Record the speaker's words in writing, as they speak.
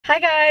Hi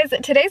guys,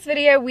 today's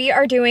video we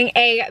are doing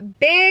a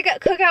big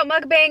cookout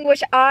mukbang,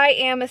 which I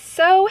am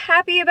so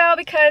happy about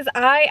because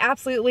I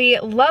absolutely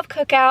love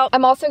cookout.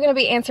 I'm also going to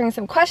be answering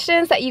some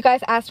questions that you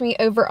guys asked me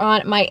over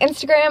on my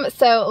Instagram,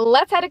 so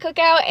let's head to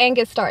cookout and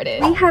get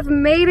started. We have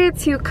made it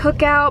to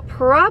cookout,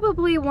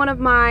 probably one of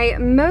my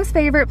most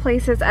favorite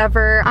places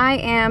ever. I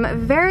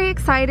am very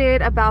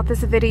excited about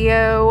this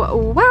video.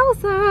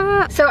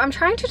 Wowza! So I'm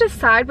trying to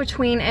decide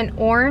between an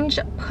orange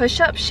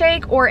push-up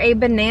shake or a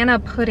banana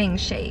pudding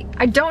shake.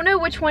 I don't know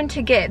which one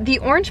to get. The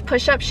orange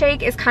push-up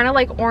shake is kind of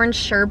like orange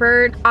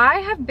sherbet. I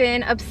have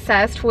been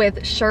obsessed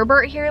with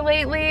sherbet here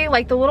lately,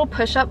 like the little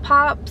push-up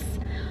pops.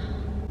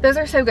 Those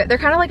are so good. They're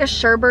kind of like a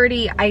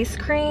sherbety ice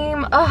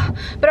cream. Oh,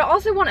 but I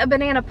also want a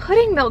banana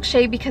pudding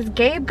milkshake because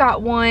Gabe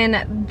got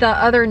one the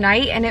other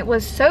night and it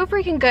was so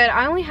freaking good.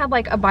 I only had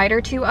like a bite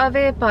or two of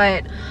it,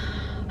 but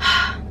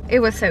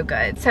it was so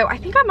good. So I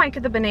think I might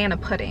get the banana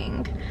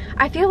pudding.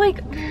 I feel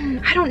like,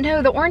 I don't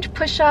know, the orange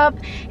push-up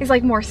is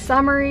like more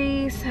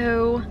summery,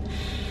 so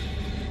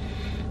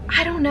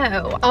I don't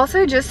know.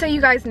 Also, just so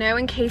you guys know,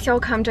 in case y'all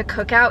come to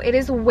cookout, it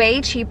is way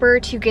cheaper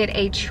to get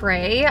a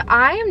tray.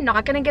 I am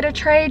not gonna get a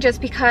tray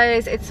just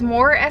because it's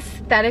more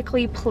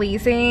aesthetically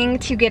pleasing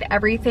to get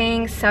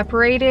everything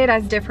separated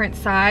as different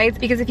sides,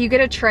 because if you get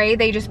a tray,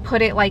 they just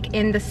put it like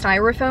in the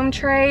styrofoam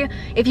tray.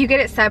 If you get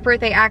it separate,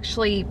 they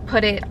actually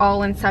put it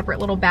all in separate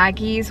little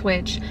baggies,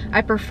 which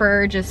I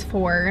prefer just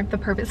for the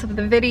purpose of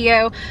the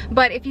video.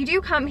 But if you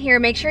do come here,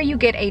 make sure you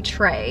get a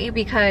tray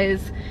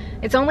because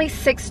it's only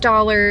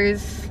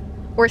 $6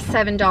 or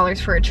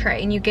 $7 for a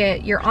tray, and you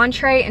get your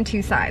entree and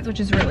 2 sides, which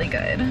is really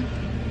good.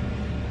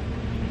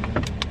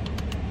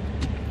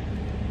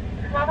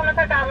 Welcome to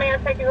Cookout. May I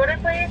take your order,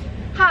 please?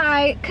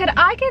 Hi, could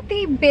I get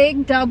the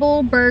big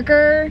double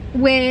burger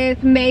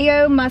with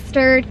mayo,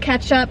 mustard,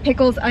 ketchup,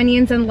 pickles,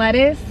 onions, and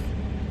lettuce?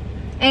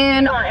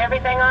 And you want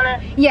everything on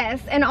it?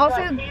 Yes, and also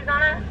you want cheese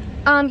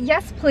on it?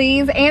 Yes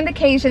please, and the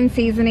Cajun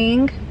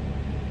seasoning.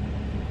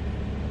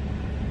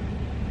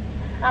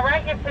 All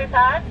right, get 2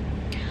 sides.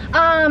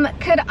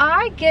 Could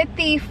I get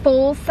the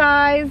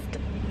full-sized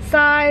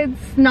sides,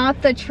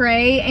 not the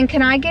tray? And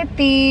can I get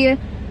the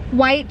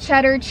white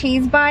cheddar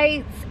cheese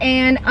bites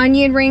and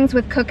onion rings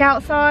with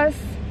cookout sauce?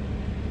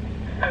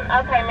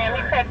 Okay,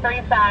 ma'am, you said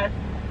 3 sides.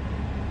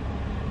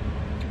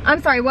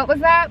 I'm sorry, what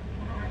was that?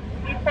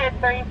 You said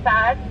 3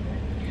 sides.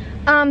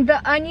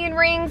 The onion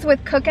rings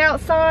with cookout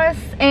sauce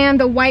and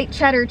the white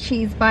cheddar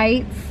cheese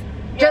bites.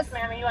 Yes,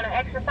 ma'am, you want an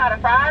extra side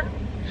of fries?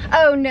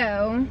 Oh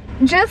no,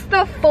 just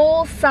the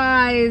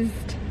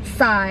full-sized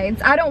sides.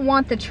 I don't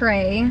want the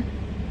tray.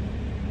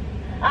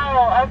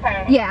 Oh,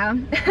 okay. Yeah.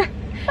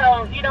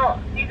 So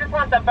you just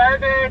want the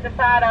burger, the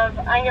side of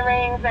onion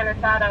rings, and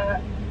a side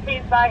of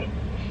cheese bites?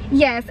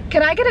 Yes,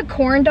 could I get a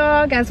corn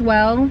dog as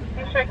well?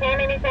 You sure can.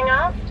 Anything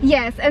else?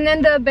 Yes, and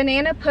then the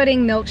banana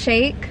pudding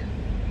milkshake.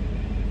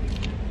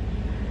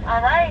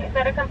 All right, is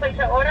that a complete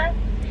your order?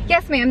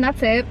 Yes ma'am,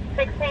 that's it.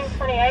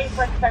 1628,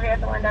 please serve you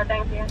at the window,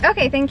 thank you.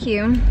 Okay, thank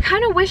you.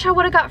 Kind of wish I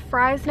would have got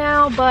fries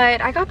now, but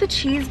I got the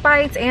cheese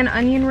bites and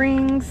onion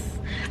rings.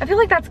 I feel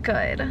like that's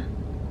good.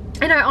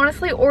 And I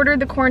honestly ordered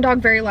the corn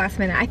dog very last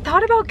minute. I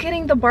thought about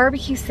getting the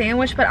barbecue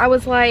sandwich, but I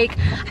was like,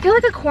 I feel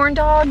like a corn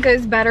dog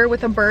goes better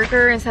with a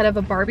burger instead of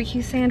a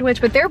barbecue sandwich,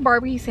 but their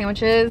barbecue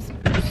sandwiches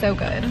are so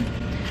good.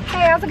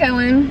 Hey, how's it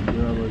going?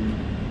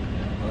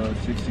 Yeah,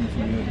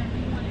 1628.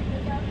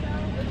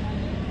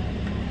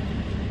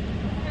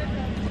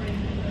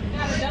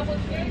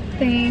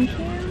 Thank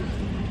you.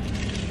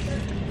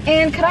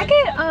 And could I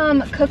get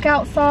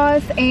cookout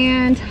sauce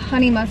and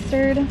honey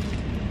mustard?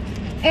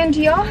 And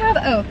do y'all have,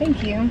 oh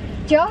thank you.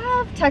 Do y'all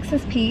have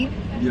Texas Pete?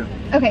 Yeah.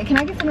 Okay, can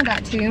I get some of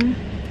that too?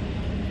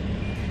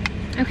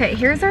 Okay,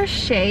 here's our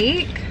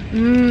shake.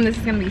 This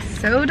is gonna be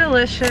so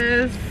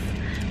delicious.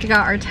 We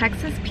got our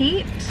Texas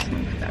Pete.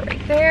 Put that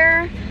right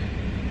there.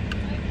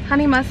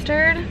 Honey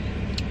mustard,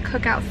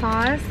 cookout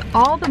sauce,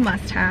 all the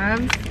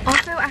must-haves.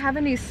 Also, I have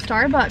a new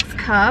Starbucks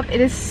cup. It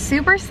is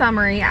super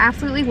summery. I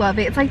absolutely love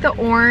it. It's like the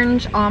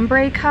orange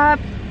ombre cup.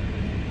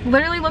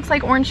 Literally looks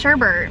like orange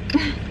sherbet.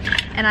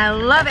 And I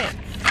love it.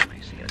 I'm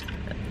actually gonna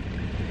sip it.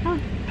 Oh.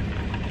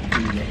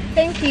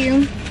 Thank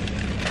you.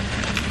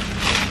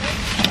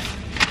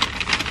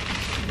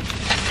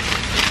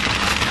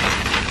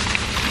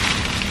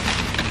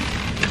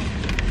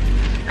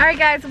 Alright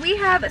guys, we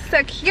have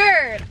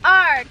secured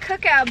our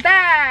cookout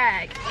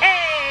bag.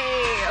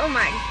 Hey! Oh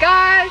my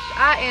gosh,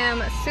 I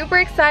am super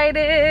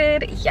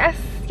excited. Yes,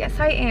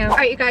 I am.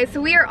 Alright you guys, so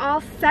we are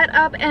all set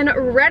up and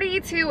ready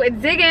to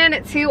dig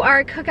in to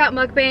our cookout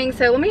mukbang.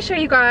 So let me show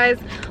you guys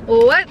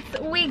what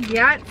we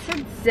got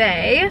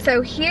today.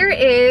 So here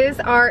is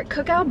our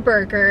cookout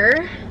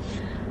burger.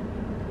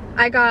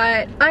 I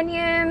got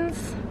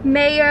onions,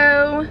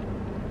 mayo,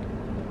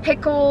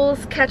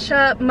 pickles,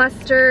 ketchup,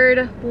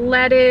 mustard,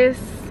 lettuce,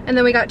 and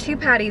then we got 2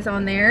 patties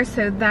on there.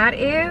 So that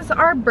is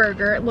our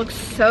burger. It looks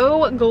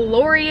so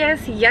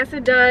glorious. Yes,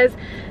 it does.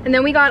 And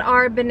then we got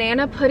our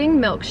banana pudding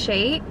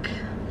milkshake.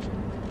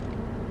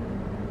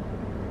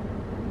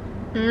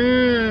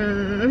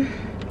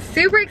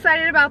 super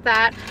excited about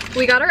that.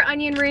 We got our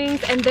onion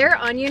rings, and their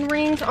onion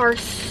rings are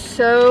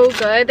so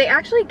good. They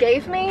actually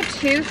gave me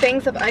 2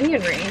 things of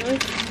onion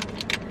rings.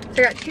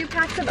 So I got 2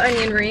 packs of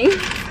onion rings.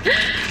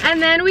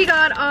 And then we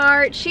got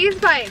our cheese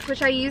bites,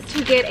 which I used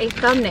to get a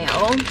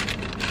thumbnail.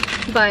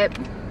 But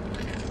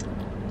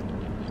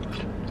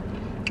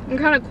I'm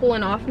kind of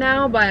cooling off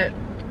now, but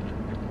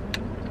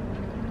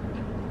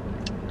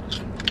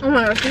oh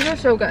my gosh, these are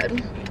so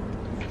good.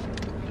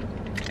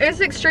 It's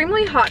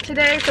extremely hot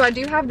today, so I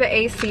do have the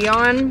AC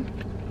on.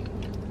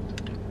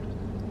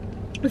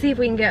 Let's see if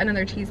we can get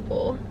another cheese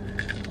pull.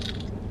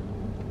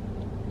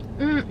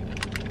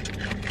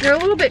 They're a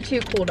little bit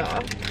too cooled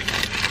off.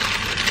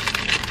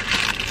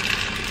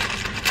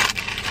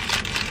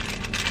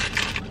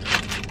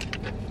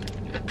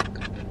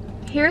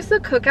 Here's the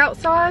cookout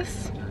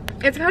sauce.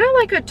 It's kind of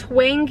like a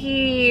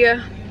twangy,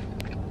 I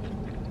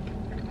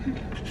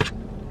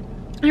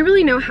don't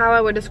really know how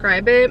I would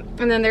describe it.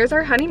 And then there's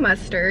our honey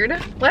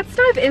mustard. Let's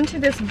dive into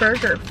this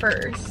burger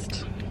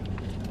first.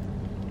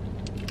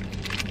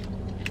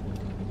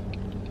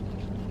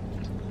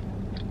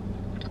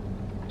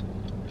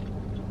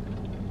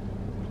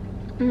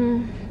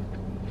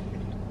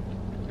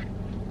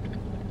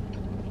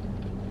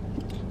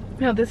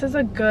 No, this is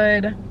a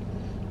good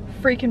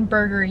freaking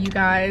burger, you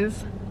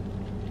guys.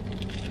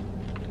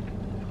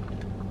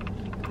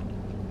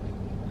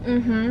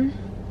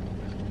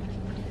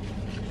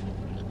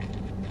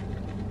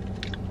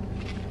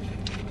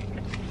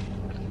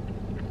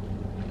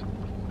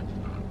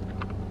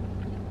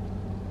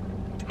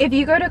 If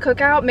you go to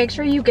Cookout, make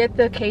sure you get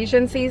the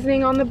Cajun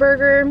seasoning on the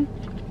burger.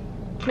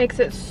 Makes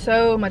it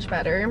so much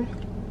better.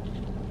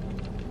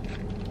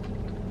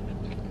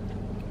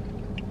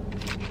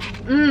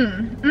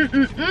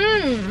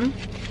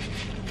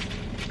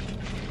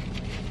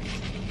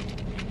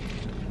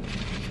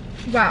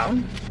 Wow.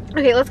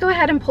 Okay, let's go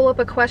ahead and pull up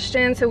a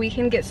question so we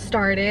can get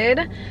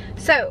started.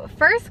 So,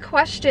 first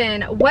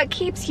question, what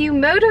keeps you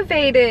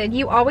motivated?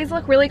 You always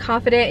look really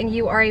confident and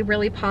you are a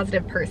really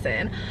positive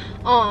person.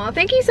 Aw,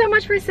 thank you so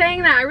much for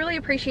saying that. I really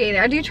appreciate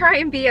it. I do try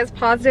and be as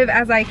positive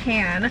as I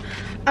can.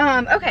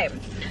 Okay,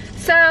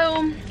 so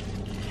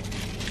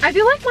I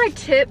feel like my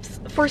tips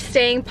for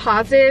staying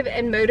positive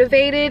and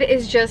motivated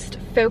is just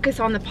focus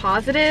on the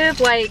positive.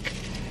 Like,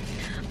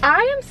 I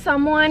am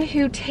someone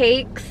who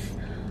takes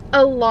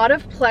a lot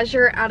of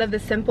pleasure out of the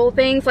simple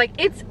things. Like,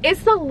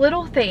 it's the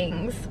little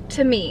things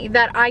to me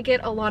that I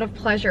get a lot of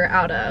pleasure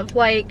out of.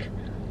 Like,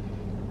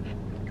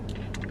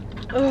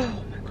 oh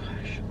my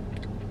gosh,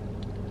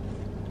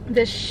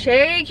 this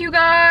shake, you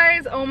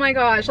guys, oh my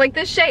gosh, like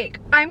this shake,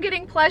 I'm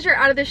getting pleasure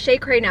out of this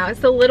shake right now. It's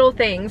the little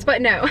things.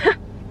 But no,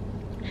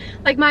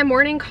 like my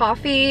morning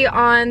coffee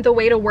on the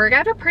way to work. I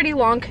have a pretty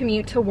long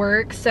commute to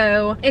work,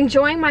 so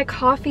enjoying my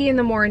coffee in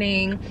the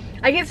morning,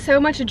 I get so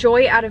much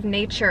joy out of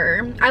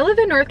nature. I live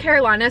in North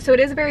Carolina, so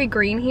it is very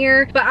green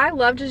here, but I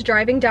love just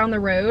driving down the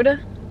road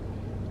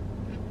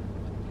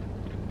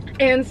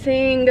and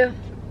seeing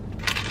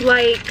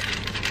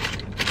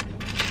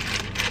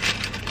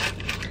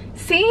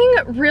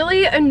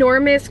really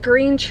enormous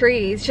green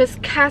trees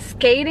just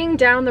cascading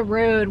down the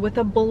road with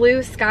a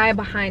blue sky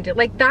behind it.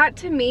 Like, that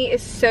to me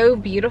is so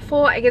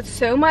beautiful. I get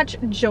so much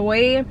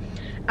joy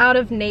out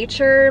of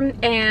nature,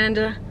 and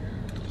I'm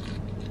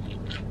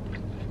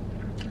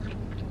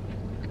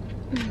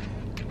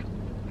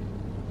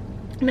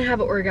gonna have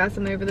an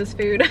orgasm over this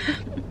food.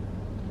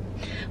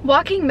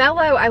 Walking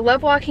mellow, I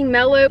love walking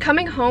mellow.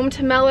 Coming home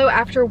to mellow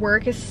after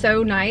work is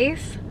so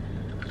nice.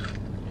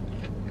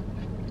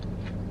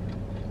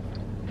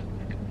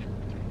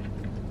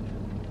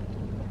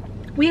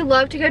 We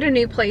love to go to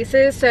new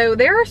places, so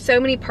there are so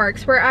many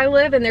parks where I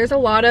live, and there's a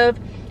lot of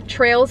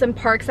trails and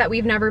parks that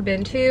we've never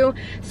been to.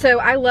 So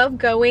I love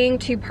going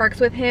to parks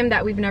with him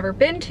that we've never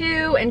been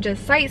to and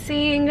just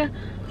sightseeing.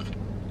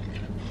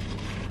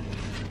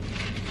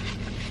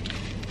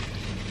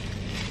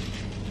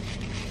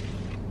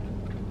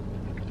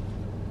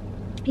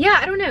 Yeah,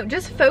 I don't know,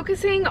 just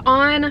focusing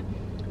on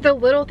the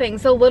little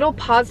things, the little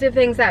positive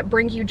things that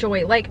bring you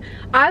joy. Like,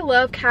 I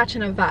love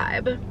catching a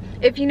vibe,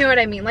 if you know what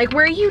I mean. Like,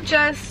 where you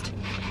just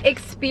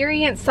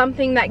experience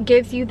something that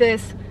gives you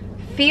this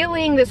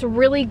feeling, this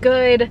really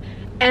good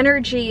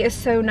energy is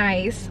so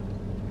nice.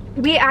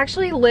 We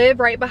actually live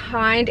right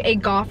behind a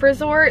golf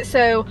resort,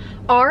 so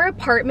our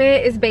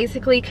apartment is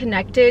basically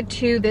connected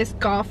to this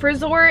golf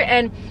resort,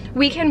 and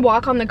we can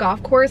walk on the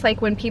golf course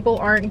like when people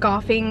aren't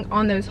golfing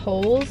on those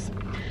holes.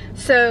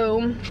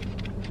 So,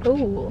 oh,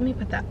 let me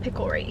put that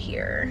pickle right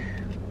here.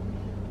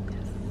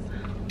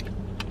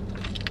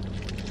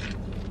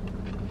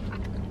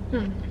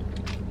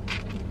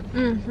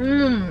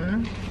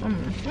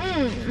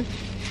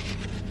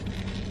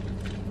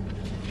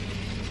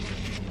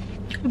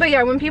 But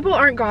yeah, when people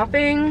aren't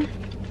golfing,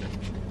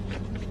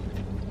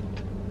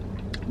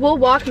 we'll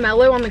walk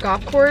mellow on the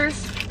golf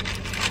course,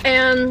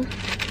 and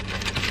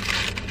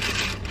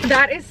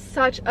that is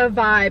such a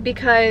vibe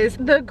because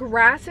the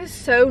grass is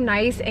so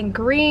nice and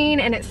green,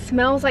 and it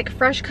smells like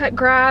fresh cut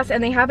grass,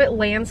 and they have it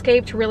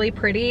landscaped really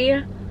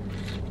pretty.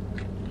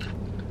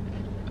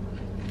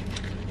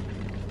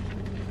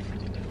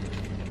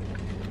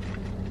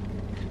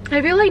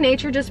 I feel like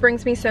nature just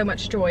brings me so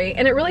much joy,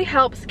 and it really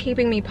helps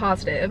keeping me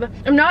positive.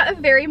 I'm not a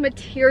very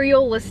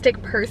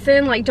materialistic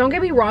person. Like, don't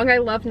get me wrong, I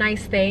love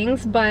nice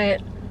things,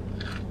 but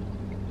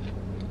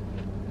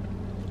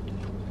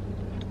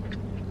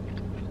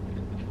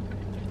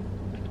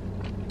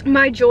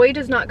my joy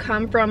does not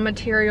come from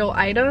material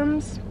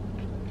items.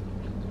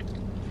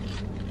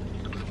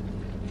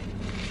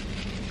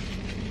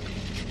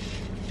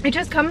 It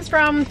just comes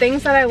from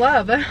things that I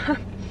love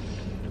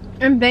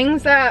and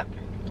things that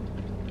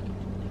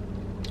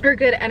are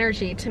good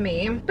energy to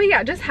me. But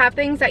yeah, just have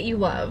things that you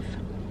love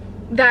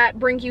that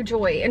bring you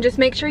joy, and just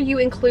make sure you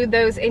include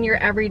those in your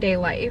everyday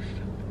life.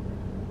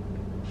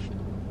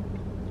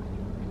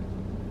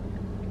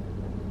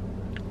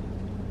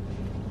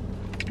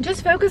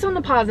 Just focus on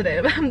the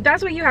positive.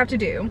 That's what you have to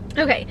do.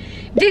 Okay,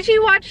 did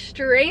you watch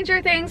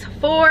Stranger Things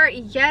 4?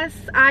 Yes,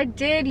 I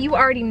did. You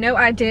already know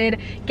I did.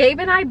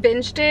 Gabe and I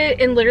binged it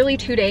in literally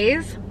 2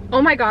 days.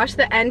 Oh my gosh,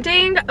 the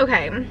ending.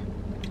 Okay,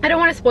 I don't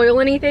want to spoil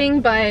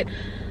anything, but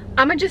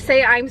I'm gonna just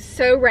say I'm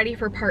so ready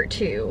for part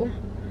 2.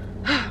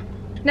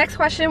 Next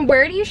question,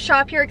 where do you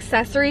shop your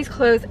accessories,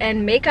 clothes,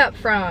 and makeup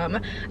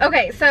from?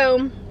 Okay,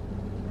 so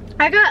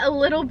I got a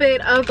little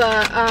bit of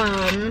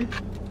a,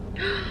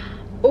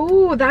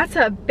 oh, that's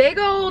a big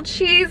old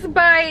cheese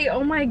bite.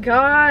 Oh my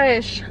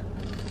gosh.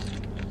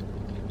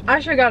 I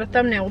should have got a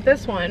thumbnail with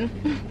this one.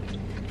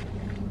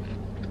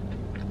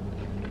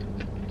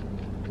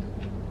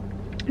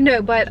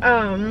 No, but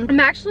I'm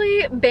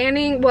actually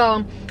banning,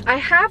 well, I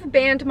have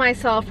banned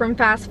myself from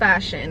fast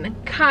fashion,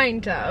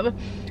 kind of.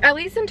 At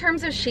least in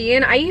terms of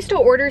Shein. I used to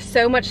order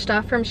so much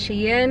stuff from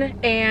Shein,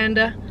 and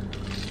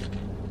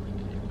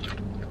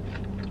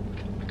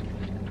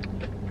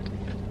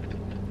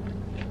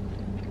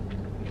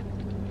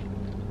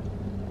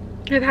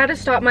I've had to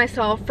stop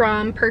myself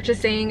from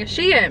purchasing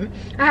Shein.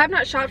 I have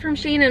not shopped from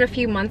Shein in a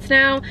few months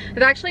now.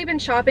 I've actually been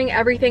shopping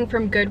everything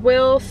from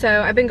Goodwill.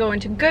 So I've been going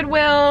to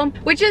Goodwill,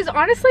 which is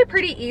honestly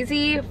pretty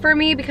easy for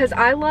me because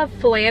I love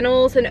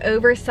flannels and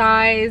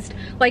oversized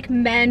like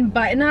men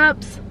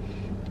button-ups,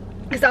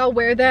 because I'll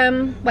wear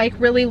them like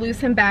really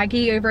loose and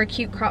baggy over a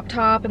cute crop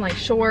top and like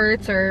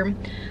shorts or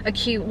a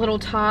cute little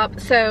top.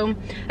 So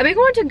I've been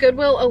going to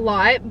Goodwill a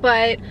lot,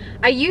 but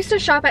I used to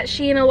shop at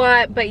Shein a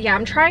lot. But yeah,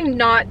 I'm trying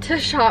not to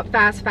shop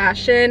fast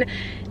fashion.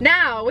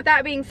 Now, with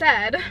that being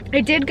said,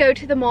 I did go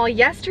to the mall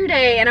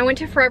yesterday and I went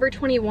to Forever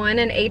 21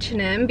 and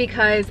H&M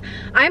because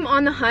I'm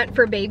on the hunt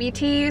for baby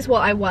tees.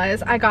 Well,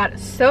 I got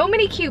so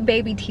many cute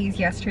baby tees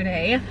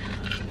yesterday.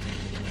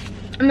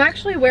 I'm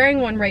actually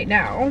wearing one right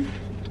now.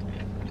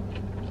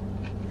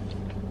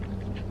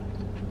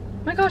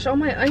 Oh my gosh, all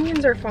my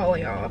onions are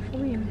falling off.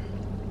 Let me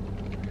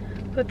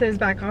put those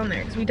back on there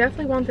because we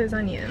definitely want those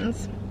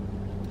onions.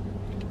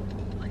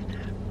 Like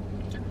that.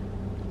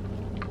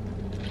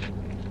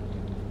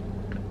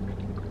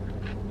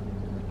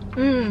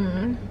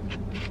 Mmm.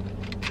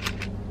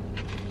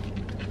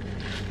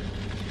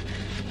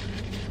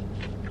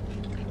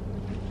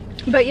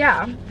 But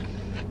yeah,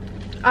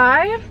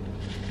 I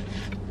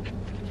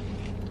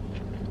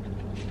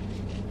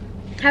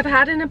have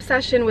had an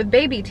obsession with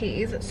baby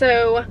tees.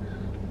 So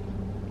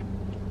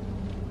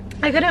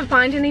I couldn't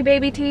find any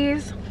baby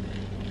tees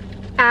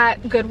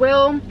at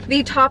Goodwill.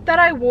 The top that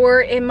I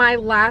wore in my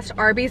last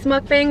Arby's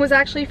mukbang was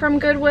actually from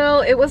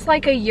Goodwill. It was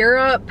like a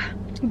Europe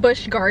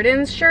Busch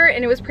Gardens shirt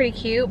and it was pretty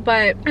cute,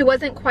 but it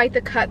wasn't quite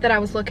the cut that I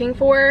was looking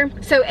for.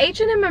 So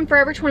H&M and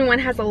Forever 21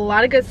 has a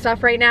lot of good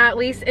stuff right now, at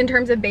least in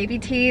terms of baby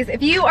tees.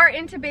 If you are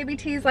into baby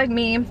tees like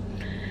me,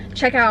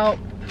 check out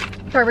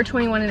Forever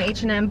 21 and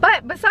H&M.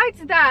 But besides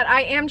that,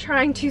 I am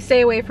trying to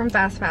stay away from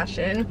fast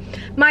fashion.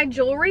 My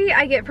jewelry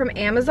I get from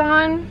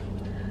Amazon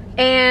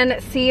and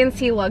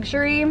CNC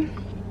Luxury.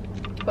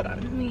 Hold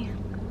on, let me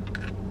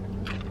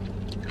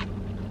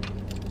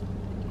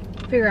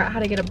figure out how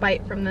to get a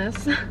bite from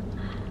this.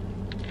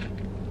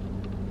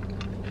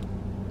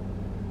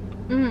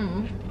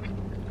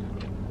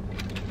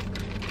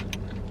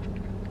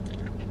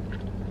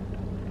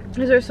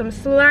 These are some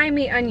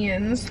slimy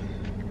onions.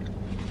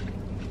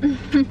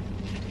 Trying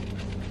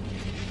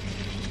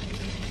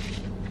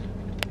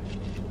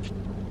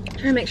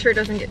to make sure it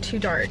doesn't get too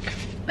dark.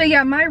 But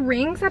yeah, my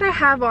rings that I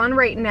have on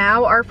right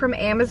now are from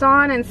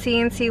Amazon and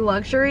CNC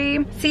Luxury.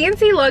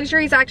 CNC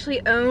Luxury is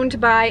actually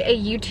owned by a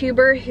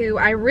YouTuber who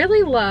I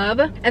really love.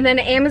 And then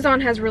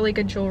Amazon has really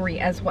good jewelry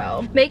as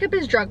well. Makeup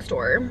is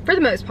drugstore for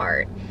the most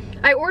part.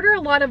 I order a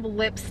lot of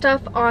lip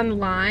stuff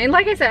online.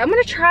 Like I said, I'm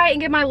gonna try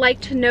and get my like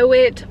to know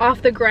it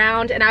off the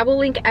ground, and I will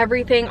link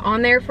everything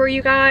on there for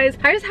you guys.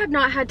 I just have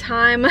not had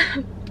time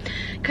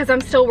because I'm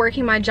still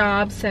working my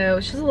job, so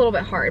it's just a little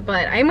bit hard,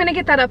 but I'm gonna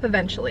get that up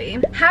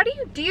eventually. How do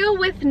you deal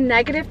with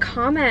negative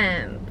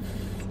comments?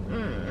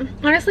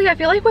 Honestly, I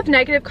feel like with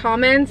negative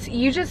comments,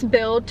 you just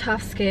build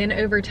tough skin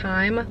over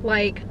time.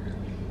 Like,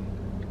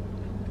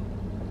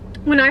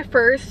 when I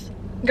first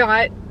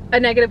got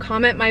a negative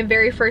comment, my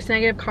very first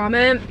negative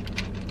comment,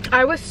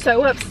 I was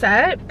so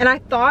upset and I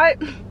thought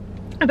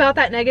about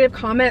that negative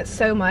comment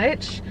so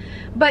much,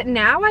 but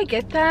now I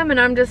get them and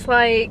I'm just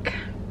like,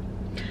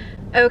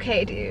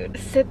 Okay, dude,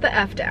 sit the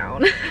F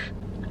down.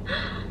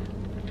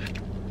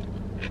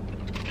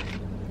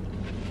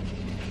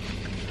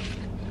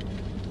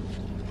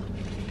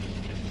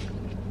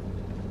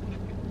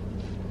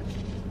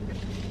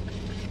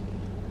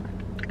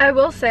 I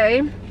will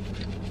say,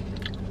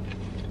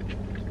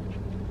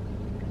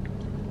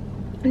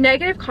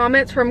 negative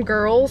comments from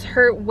girls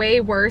hurt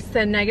way worse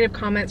than negative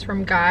comments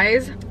from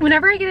guys.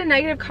 Whenever I get a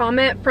negative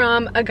comment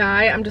from a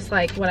guy, I'm just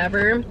like,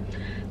 whatever.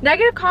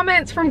 Negative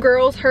comments from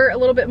girls hurt a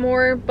little bit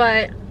more,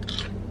 but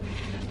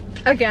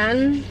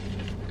again,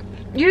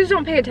 you just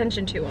don't pay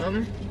attention to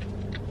them.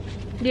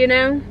 You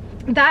know?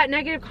 That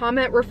negative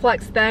comment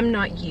reflects them,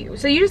 not you.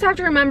 So you just have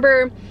to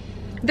remember,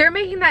 they're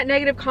making that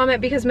negative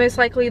comment because most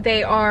likely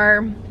they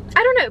are,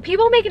 I don't know,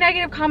 people make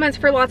negative comments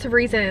for lots of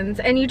reasons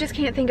and you just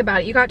can't think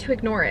about it. You got to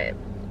ignore it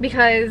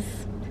because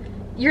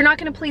you're not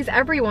going to please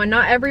everyone.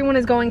 Not everyone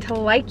is going to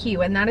like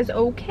you, and that is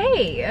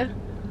okay.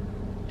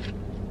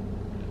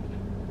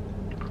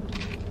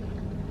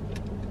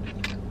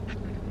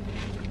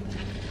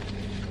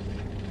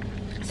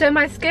 So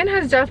my skin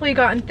has definitely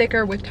gotten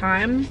thicker with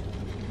time.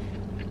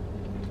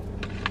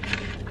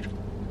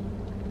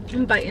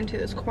 I'm bite into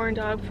this corn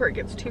dog before it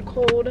gets too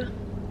cold.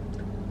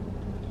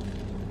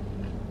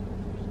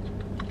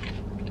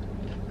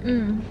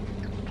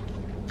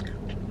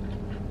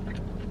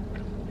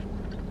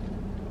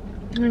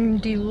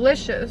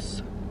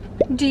 Delicious.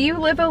 Do you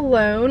live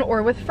alone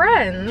or with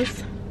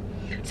friends?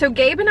 So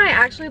Gabe and I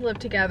actually live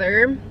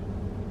together.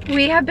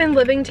 We have been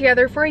living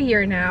together for a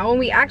year now, and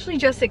we actually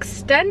just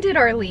extended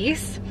our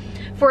lease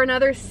for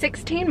another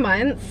 16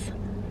 months.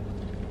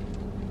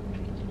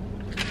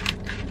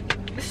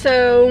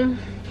 So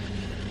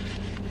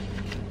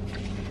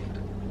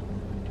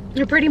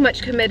you're pretty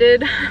much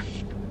committed.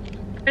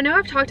 I know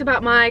I've talked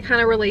about my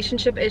kind of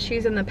relationship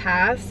issues in the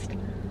past,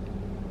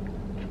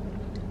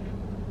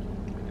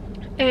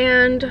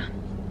 and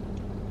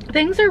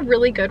things are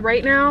really good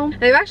right now.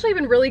 They've actually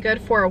been really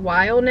good for a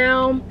while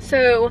now,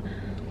 so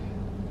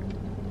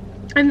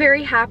I'm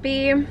very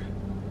happy.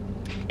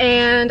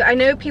 And I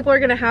know people are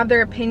gonna have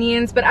their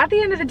opinions, but at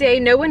the end of the day,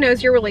 no one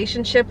knows your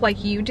relationship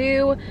like you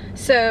do.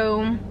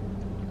 So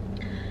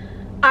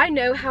I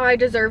know how I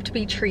deserve to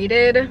be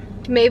treated.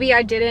 Maybe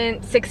I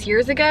didn't 6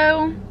 years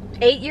ago,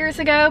 8 years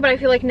ago, but I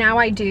feel like now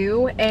I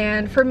do.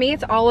 And for me,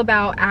 it's all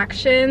about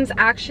actions.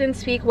 Actions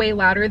speak way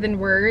louder than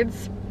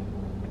words.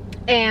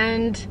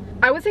 And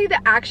I would say the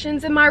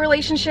actions in my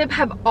relationship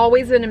have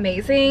always been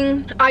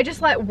amazing. I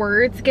just let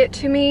words get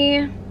to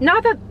me.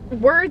 Not that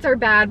words are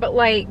bad, but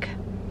like,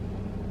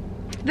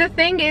 the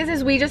thing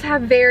is we just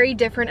have very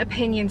different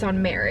opinions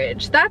on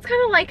marriage. That's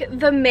kind of like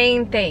the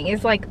main thing,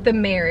 is like the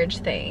marriage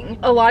thing.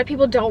 A lot of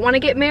people don't want to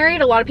get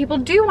married. A lot of people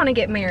do want to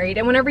get married.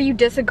 And whenever you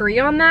disagree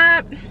on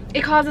that,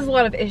 it causes a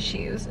lot of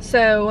issues.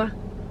 So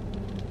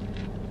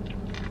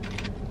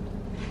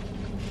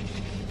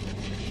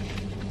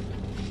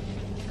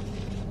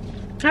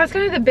that's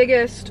kind of the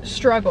biggest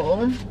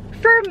struggle.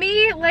 For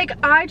me, like,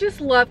 I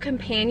just love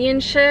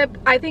companionship.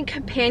 I think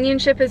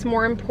companionship is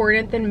more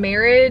important than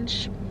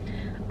marriage.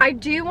 I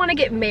do want to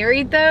get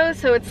married though,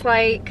 so it's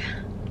like,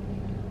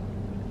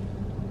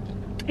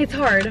 it's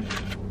hard.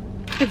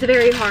 It's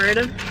very hard.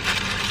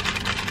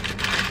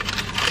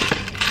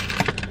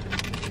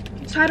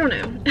 So I don't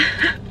know.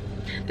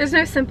 There's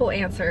no simple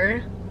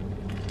answer.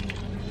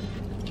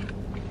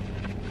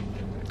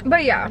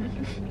 But yeah.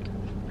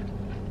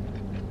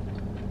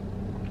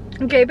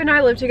 Gabe and I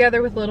live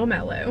together with little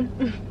Mello.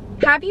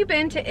 Have you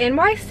been to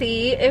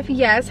NYC? If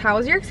yes, how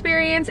was your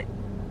experience?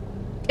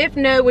 If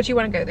no, would you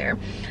want to go there?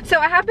 So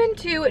I have been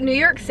to New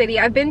York City.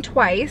 I've been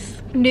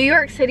twice. New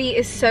York City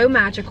is so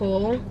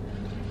magical.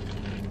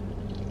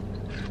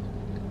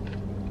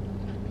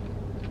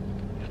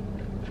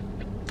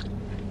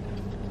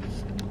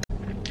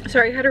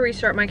 Sorry, I had to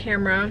restart my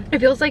camera. It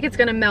feels like it's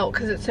gonna melt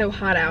because it's so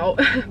hot out.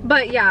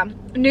 But yeah,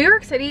 New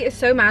York City is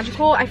so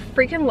magical. I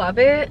freaking love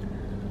it.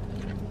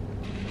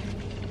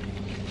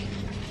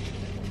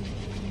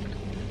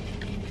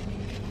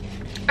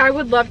 I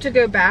would love to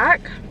go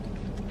back.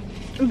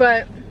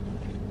 But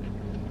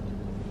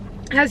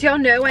as y'all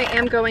know, I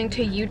am going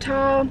to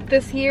Utah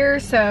this year,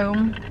 so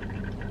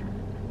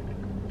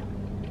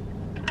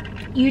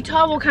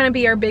Utah will kind of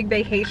be our big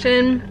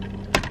vacation.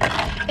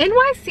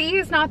 NYC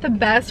is not the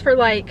best for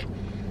like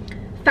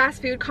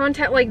fast food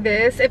content like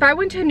this. If I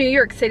went to New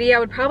York City, I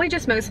would probably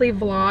just mostly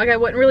vlog. I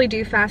wouldn't really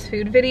do fast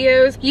food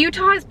videos.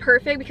 Utah is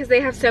perfect because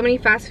they have so many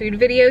fast food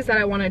videos that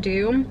I want to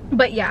do.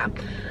 But yeah,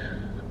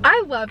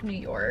 I love New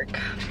York.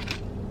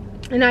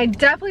 And I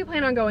definitely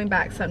plan on going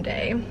back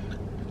someday.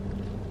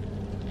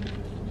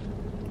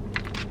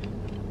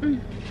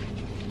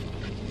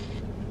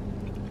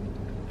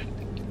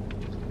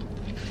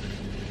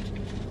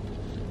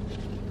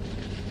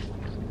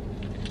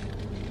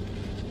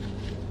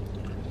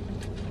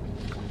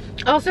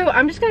 Also,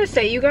 I'm just gonna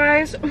say, you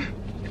guys,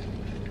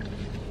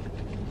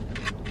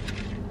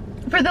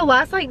 For the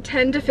last like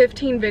 10 to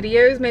 15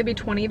 videos, maybe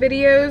 20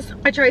 videos,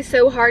 I try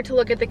so hard to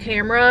look at the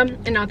camera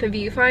and not the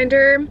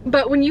viewfinder.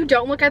 But when you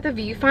don't look at the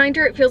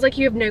viewfinder, it feels like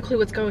you have no clue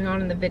what's going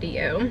on in the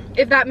video,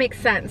 if that makes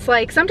sense.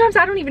 Like sometimes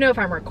I don't even know if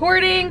I'm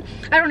recording.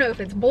 I don't know if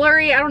it's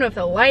blurry. I don't know if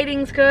the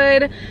lighting's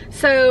good.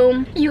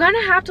 So you kind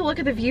of have to look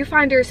at the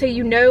viewfinder so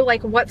you know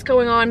like what's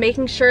going on,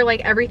 making sure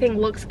like everything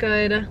looks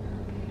good.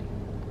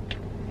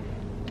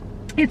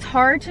 It's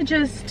hard to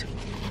just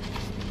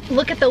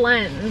look at the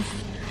lens.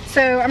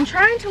 So I'm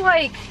trying to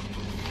like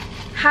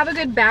have a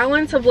good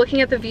balance of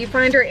looking at the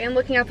viewfinder and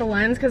looking at the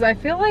lens, because I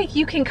feel like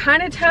you can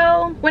kind of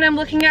tell when I'm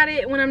looking at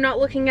it, when I'm not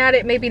looking at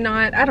it, maybe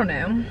not, I don't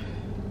know.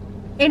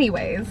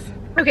 Anyways,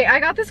 okay, I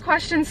got this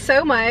question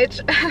so much.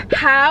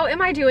 How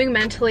am I doing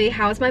mentally?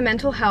 How's my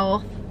mental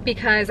health?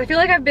 Because I feel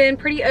like I've been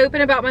pretty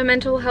open about my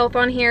mental health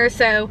on here,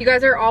 so you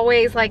guys are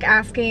always like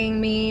asking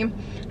me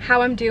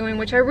how I'm doing,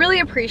 which I really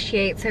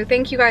appreciate, so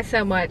thank you guys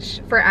so much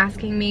for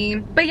asking me.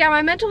 But yeah,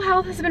 my mental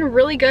health has been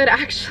really good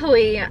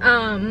actually.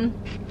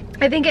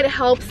 I think it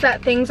helps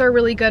that things are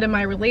really good in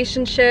my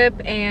relationship,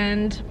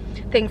 and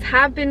things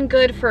have been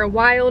good for a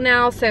while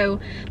now,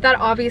 so that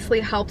obviously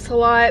helps a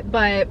lot.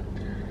 But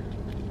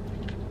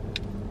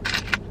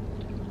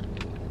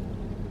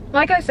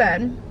like I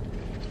said,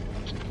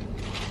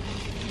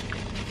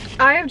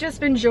 I have just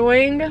been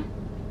enjoying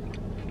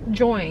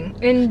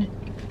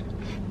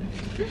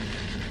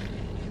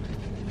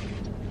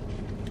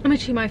I'm gonna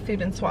chew my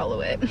food and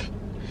swallow it.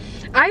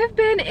 I have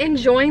been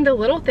enjoying the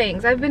little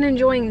things. I've been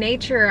enjoying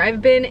nature.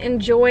 I've been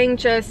enjoying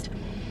just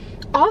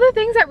all the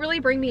things that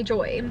really bring me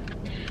joy.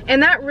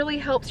 And that really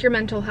helps your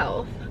mental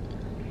health.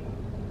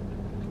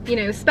 You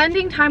know,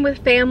 spending time with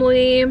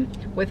family,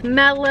 with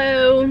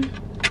Mellow,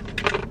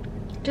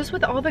 just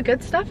with all the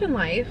good stuff in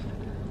life.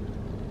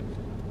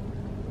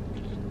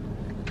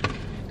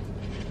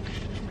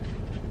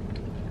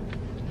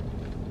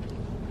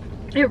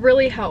 It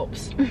really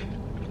helps.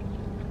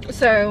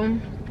 So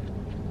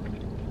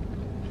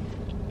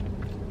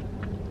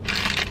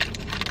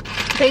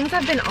things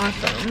have been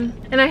awesome,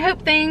 and I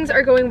hope things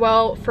are going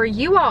well for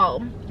you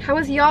all. How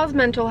is y'all's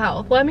mental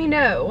health? Let me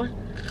know.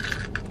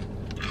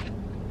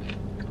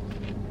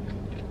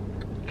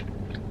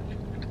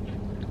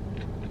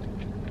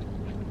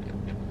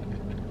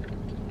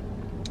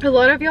 A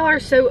lot of y'all are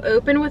so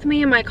open with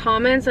me in my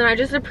comments, and I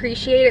just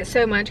appreciate it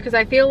so much, because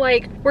I feel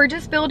like we're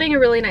just building a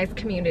really nice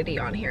community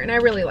on here, and I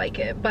really like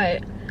it.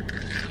 But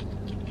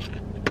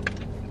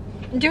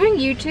doing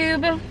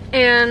YouTube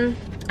and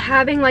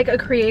having like a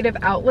creative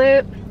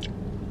outlet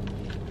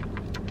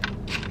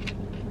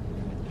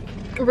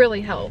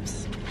really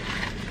helps.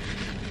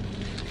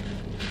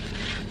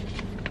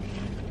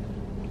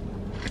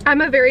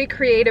 I'm a very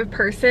creative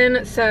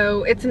person,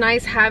 so it's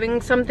nice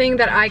having something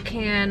that I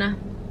can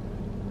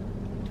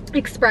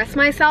express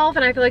myself,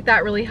 and I feel like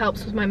that really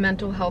helps with my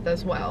mental health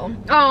as well.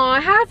 Aw,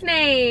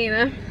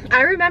 Hasnain.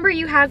 I remember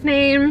you,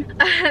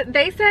 Hasnain.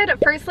 They said,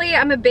 firstly,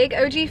 I'm a big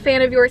OG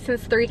fan of yours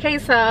since 3K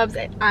subs.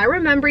 I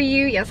remember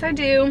you, yes I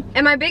do.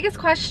 And my biggest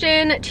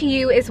question to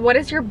you is, what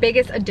is your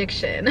biggest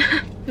addiction?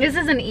 This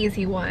is an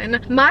easy one.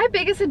 My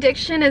biggest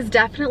addiction is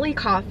definitely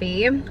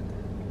coffee.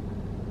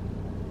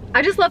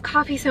 I just love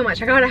coffee so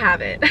much, I gotta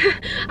have it.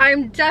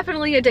 I'm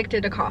definitely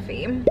addicted to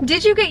coffee.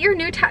 Did you get your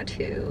new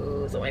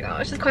tattoos? Oh my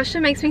gosh, this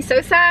question makes me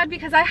so sad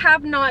because I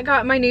have not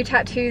got my new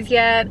tattoos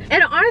yet.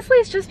 And honestly,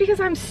 it's just because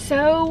I'm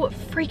so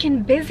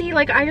freaking busy.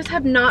 Like, I just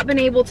have not been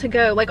able to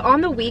go. Like,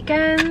 on the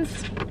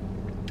weekends,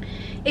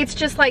 it's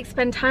just like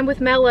spend time with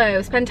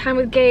Mellow, spend time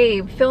with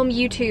Gabe, film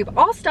YouTube,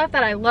 all stuff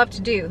that I love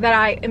to do, that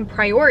I am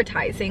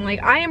prioritizing.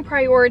 Like, I am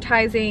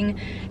prioritizing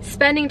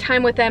spending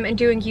time with them and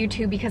doing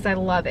YouTube because I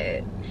love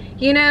it.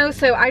 You know,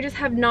 so I just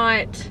have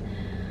not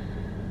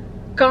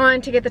gone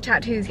to get the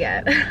tattoos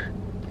yet.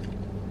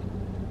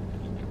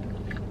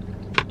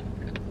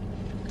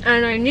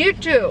 And I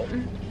need to.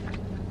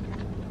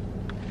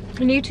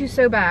 I need to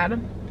so bad.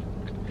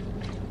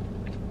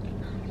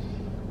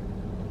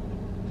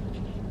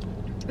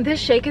 This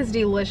shake is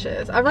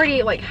delicious. I've already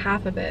ate like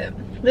half of it.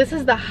 This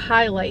is the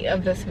highlight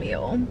of this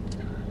meal.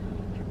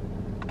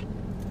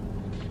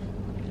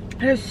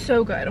 It is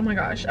so good. Oh my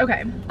gosh.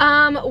 Okay.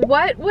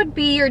 What would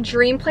be your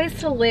dream place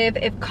to live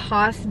if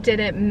cost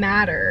didn't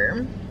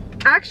matter?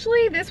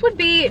 Actually, this would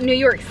be New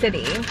York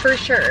City for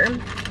sure.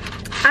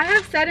 I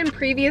have said in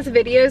previous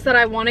videos that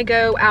I want to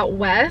go out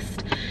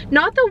west.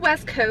 Not the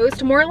West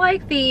Coast, more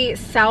like the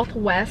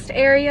Southwest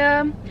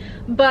area.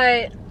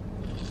 But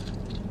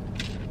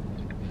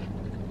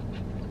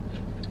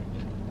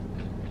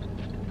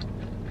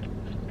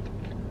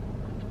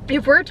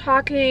if we're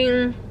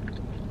talking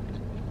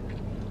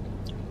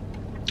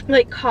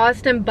like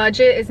cost and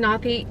budget is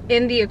not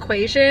in the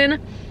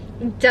equation,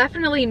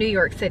 definitely New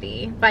York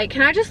City. Like,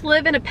 can I just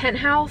live in a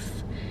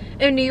penthouse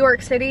in New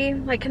York City?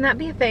 Like, can that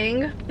be a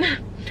thing?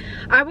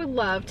 I would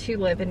love to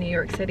live in New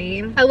York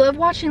City. I love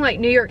watching like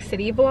New York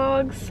City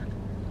vlogs.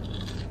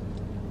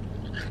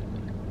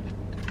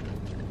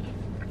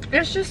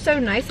 It's just so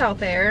nice out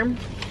there.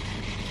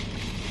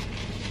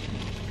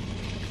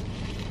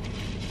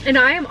 And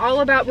I am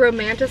all about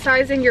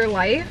romanticizing your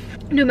life.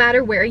 no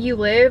matter where you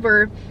live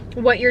or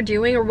what you're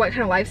doing or what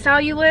kind of lifestyle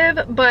you live,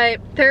 but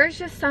there's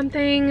just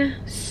something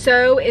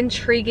so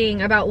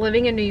intriguing about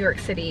living in New York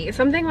City.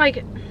 Something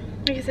like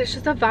it's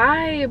just a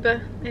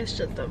vibe. It's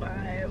just a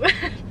vibe.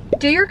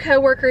 Do your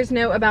coworkers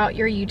know about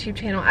your YouTube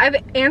channel? I've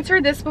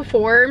answered this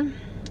before,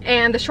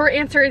 and the short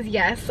answer is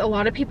yes. A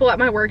lot of people at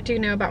my work do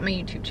know about my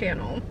YouTube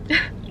channel.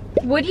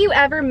 Would you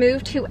ever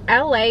move to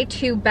LA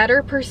to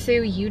better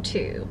pursue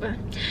YouTube?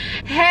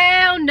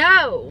 Hell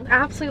no,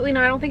 absolutely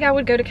not. I don't think I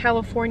would go to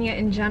California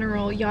in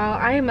general, y'all.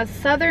 I am a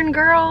southern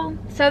girl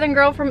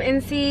from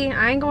NC.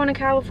 I ain't going to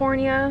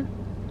California.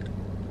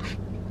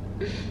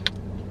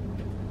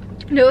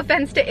 No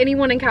offense to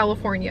anyone in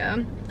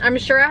California. I'm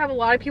sure I have a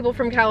lot of people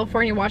from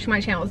California watching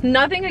my channels.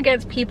 Nothing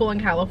against people in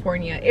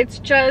California. It's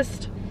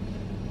just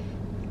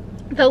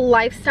the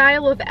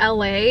lifestyle of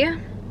LA.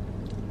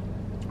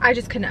 I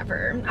just could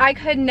never. I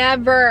could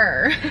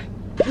never.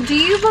 Do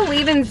you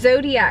believe in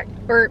zodiac,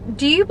 or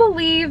do you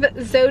believe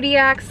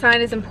zodiac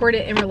sign is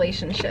important in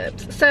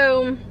relationships?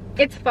 So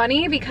it's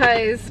funny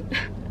because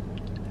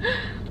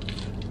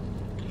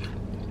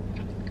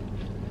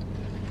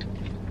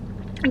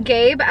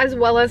Gabe, as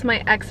well as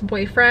my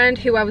ex-boyfriend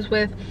who I was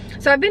with,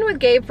 so I've been with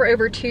Gabe for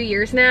over 2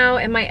 years now,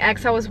 and my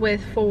ex I was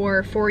with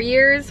for 4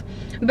 years.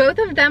 Both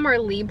of them are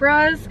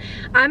Libras.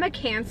 I'm a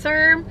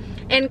Cancer,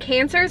 and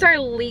Cancers are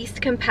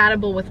least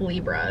compatible with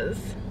Libras.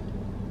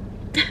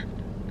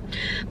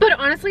 But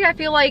honestly, I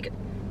feel like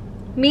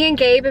me and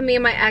Gabe and me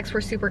and my ex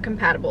were super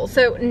compatible.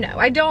 So no,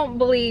 I don't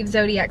believe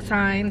zodiac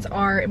signs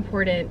are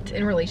important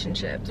in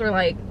relationships, or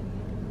like,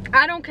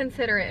 I don't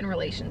consider it in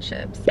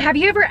relationships. Have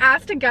you ever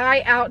asked a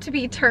guy out to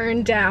be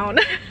turned down?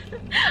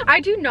 I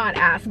do not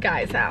ask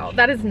guys out.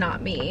 That is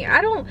not me. I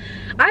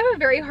have a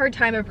very hard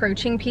time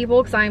approaching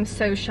people because I'm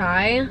so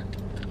shy.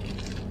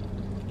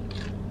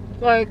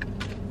 Like,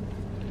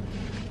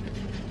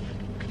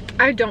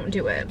 I don't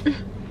do it.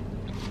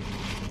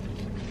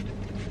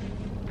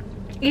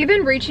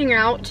 Even reaching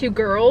out to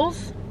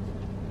girls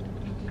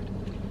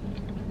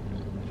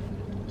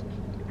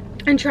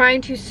and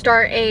trying to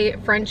start a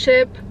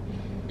friendship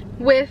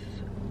with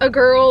a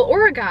girl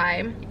or a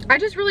guy, I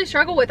just really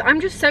struggle with.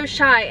 I'm just so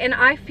shy, and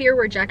I fear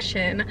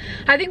rejection.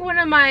 I think one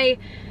of my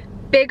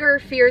bigger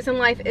fears in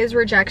life is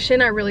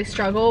rejection. I really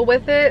struggle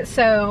with it,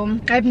 so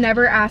I've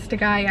never asked a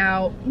guy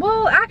out.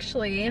 Well,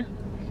 actually,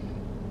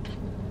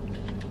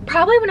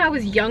 probably when I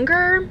was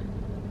younger.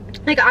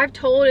 Like, I've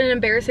told an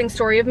embarrassing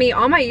story of me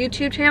on my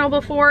YouTube channel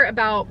before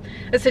about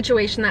a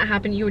situation that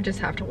happened. You would just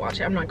have to watch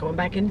it. I'm not going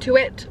back into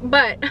it.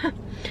 But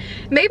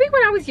maybe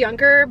when I was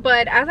younger,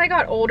 but as I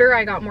got older,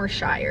 I got more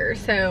shyer.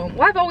 So,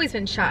 well, I've always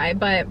been shy,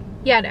 but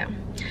yeah, no.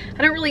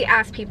 I don't really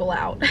ask people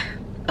out.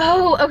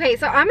 Oh, okay,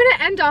 so I'm gonna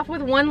end off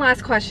with one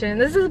last question.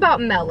 This is about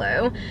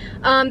Mello.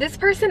 This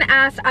person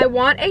asked, I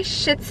want a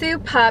Shih Tzu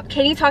pup.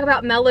 Can you talk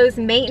about Mello's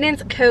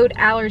maintenance, code,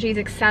 allergies,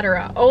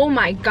 etc.? Oh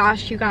my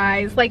gosh, you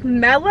guys. Like,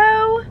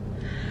 Mello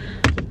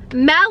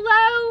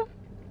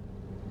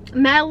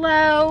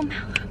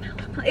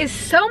is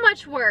so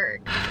much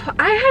work.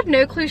 I had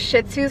no clue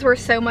Shih Tzus were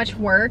so much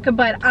work,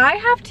 but I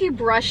have to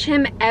brush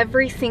him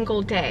every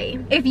single day.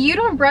 If you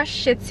don't brush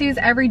Shih Tzus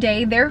every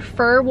day, their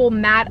fur will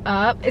mat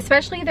up,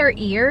 especially their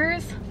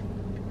ears.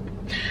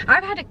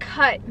 I've had to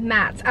cut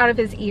mats out of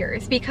his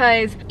ears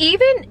because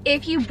even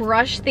if you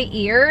brush the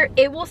ear,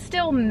 it will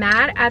still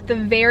mat at the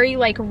very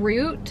like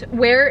root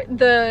where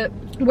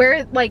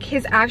like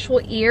his actual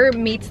ear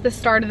meets the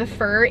start of the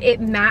fur. It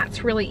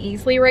mats really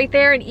easily right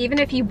there, and even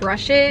if you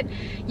brush it,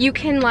 you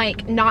can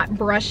like not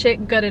brush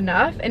it good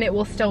enough and it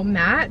will still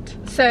mat.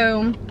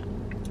 So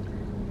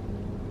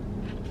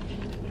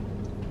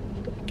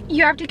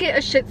you have to get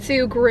a Shih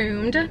Tzu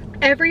groomed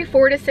every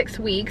 4 to 6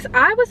 weeks.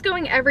 I was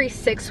going every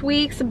 6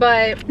 weeks,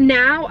 but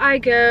now I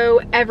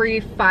go every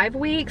 5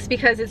 weeks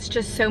because it's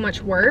just so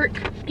much work.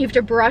 You have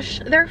to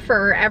brush their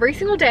fur every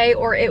single day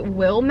or it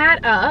will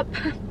mat up.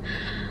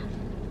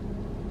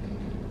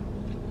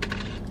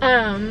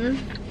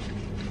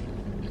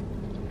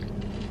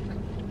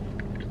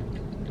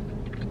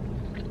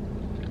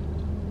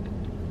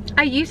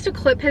 I used to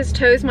clip his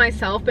toes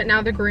myself, but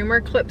now the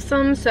groomer clips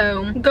them.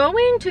 So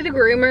going to the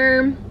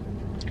groomer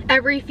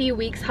every few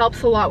weeks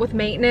helps a lot with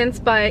maintenance,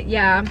 but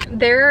yeah,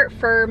 their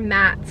fur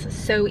mats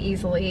so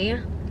easily.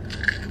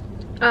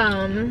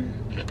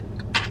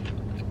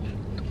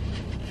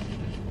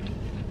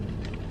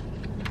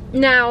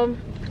 Now,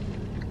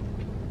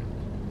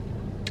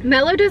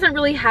 Mello doesn't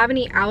really have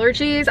any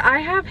allergies. I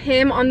have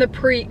him on the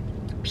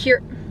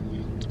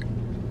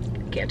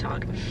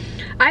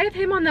I have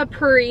him on the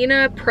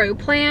Purina Pro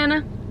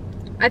Plan.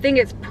 I think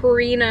it's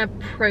Purina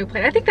Pro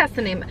Plan. I think that's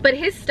the name. But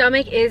his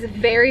stomach is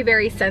very,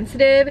 very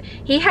sensitive.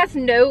 He has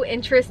no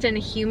interest in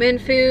human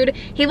food.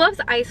 He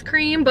loves ice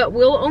cream, but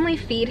we'll only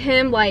feed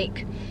him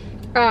like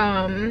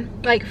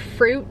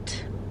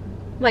fruit,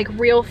 like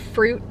real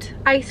fruit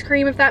ice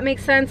cream, if that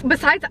makes sense.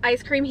 Besides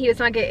ice cream, he does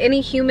not get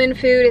any human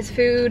food. His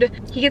food,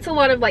 he gets a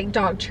lot of like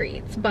dog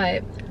treats,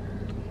 but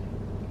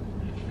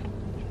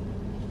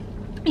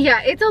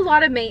yeah, it's a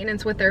lot of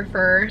maintenance with their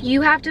fur.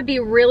 You have to be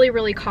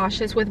really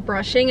cautious with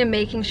brushing and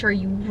making sure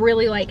you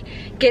really like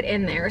get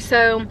in there.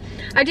 So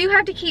I do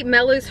have to keep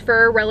Melo's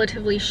fur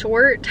relatively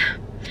short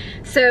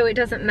so it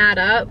doesn't mat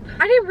up.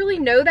 I didn't really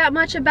know that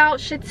much about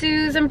Shih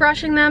Tzus and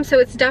brushing them, so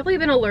it's definitely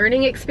been a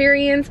learning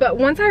experience, but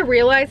once I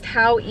realized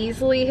how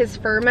easily his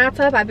fur mats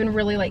up, I've been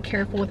really like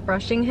careful with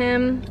brushing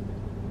him.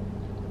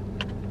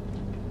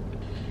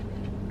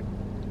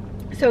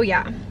 So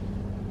yeah.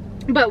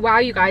 But wow,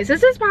 you guys,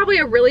 this is probably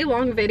a really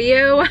long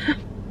video.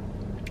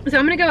 So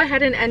I'm gonna go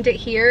ahead and end it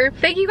here.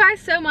 Thank you guys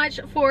so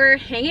much for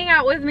hanging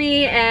out with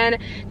me and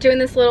doing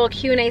this little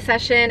Q&A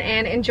session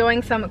and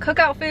enjoying some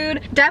cookout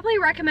food. Definitely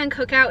recommend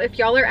Cookout if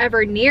y'all are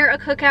ever near a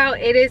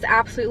cookout. It is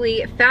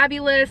absolutely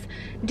fabulous,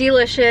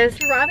 delicious.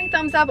 Drop me a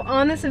thumbs up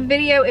on this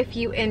video if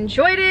you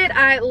enjoyed it.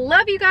 I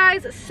love you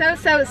guys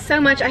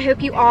so much. I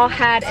hope you all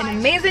had an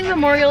amazing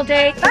Memorial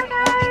Day. Bye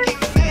guys.